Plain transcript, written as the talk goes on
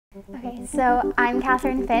Okay, so I'm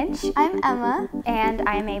Catherine Finch. I'm Emma. And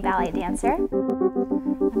I'm a ballet dancer.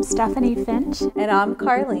 I'm Stephanie Finch. And I'm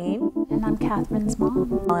Carlene. And I'm Catherine's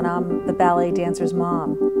mom. And I'm the ballet dancer's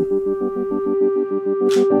mom.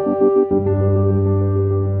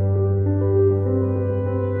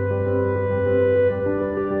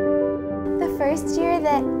 The first year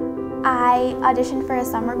that I auditioned for a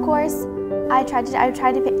summer course, I tried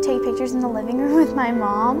to take pictures in the living room with my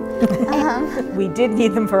mom. We did need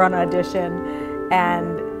them for an audition,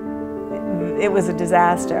 and it was a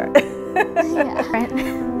disaster.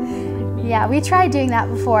 Yeah, we tried doing that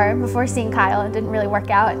before seeing Kyle. It didn't really work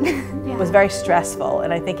out. It was very stressful,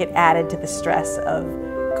 and I think it added to the stress of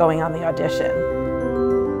going on the audition.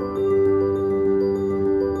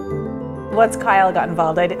 Once Kyle got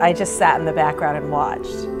involved, I just sat in the background and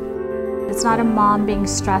watched. It's not a mom being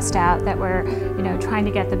stressed out that we're, trying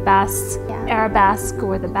to get the best arabesque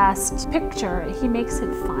or the best picture. He makes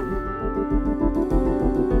it fun.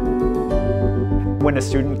 When a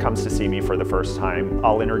student comes to see me for the first time,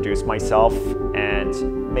 I'll introduce myself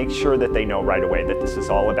and make sure that they know right away that this is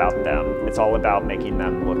all about them. It's all about making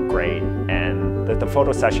them look great, and that the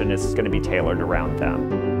photo session is going to be tailored around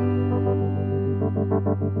them.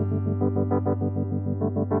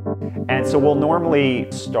 And so we'll normally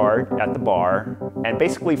start at the bar and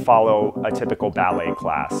basically follow a typical ballet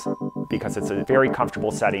class because it's a very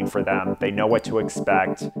comfortable setting for them. They know what to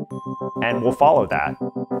expect, and we'll follow that.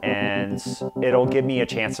 And it'll give me a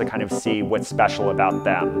chance to kind of see what's special about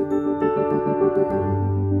them.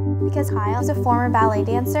 Because Kyle is a former ballet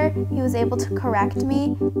dancer, he was able to correct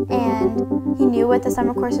me, and he knew what the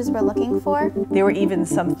summer courses were looking for. There were even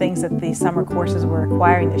some things that the summer courses were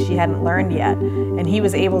requiring that she hadn't learned yet, and he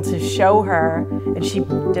was able to show her, and she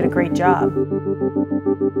did a great job.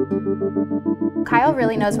 Kyle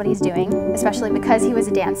really knows what he's doing, especially because he was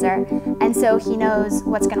a dancer, and so he knows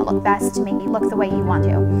what's going to look best to make you look the way you want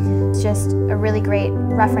to. It's just a really great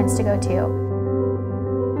reference to go to.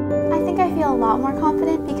 I think I feel a lot more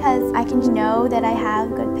confident because I can know that I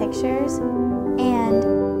have good pictures, and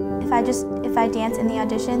if I dance in the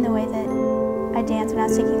audition the way that I danced when I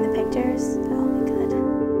was taking the pictures, that'll be good.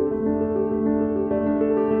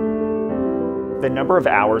 The number of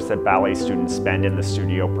hours that ballet students spend in the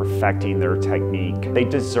studio perfecting their technique, they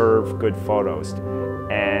deserve good photos.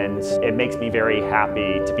 And it makes me very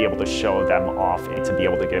happy to be able to show them off and to be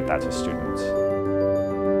able to give that to students.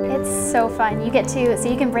 It's so fun. So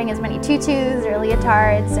you can bring as many tutus or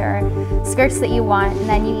leotards or skirts that you want, and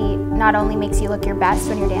then he not only makes you look your best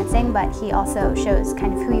when you're dancing, but he also shows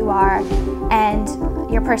kind of who you are and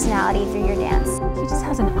your personality through your dance. He just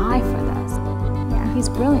has an eye for this. Yeah, he's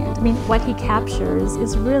brilliant. I mean, what he captures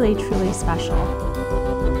is really, truly special.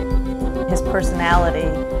 His personality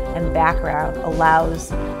and background allows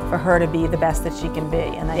for her to be the best that she can be,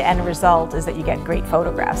 and the end result is that you get great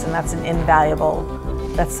photographs, and that's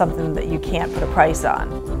that's something that you can't put a price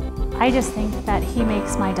on. I just think that he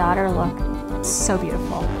makes my daughter look so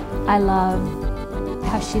beautiful. I love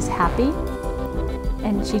how she's happy,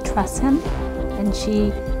 and she trusts him, and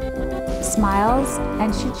she smiles,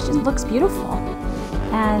 and she just looks beautiful.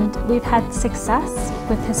 And we've had success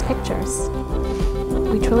with his pictures.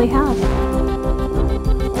 We truly have.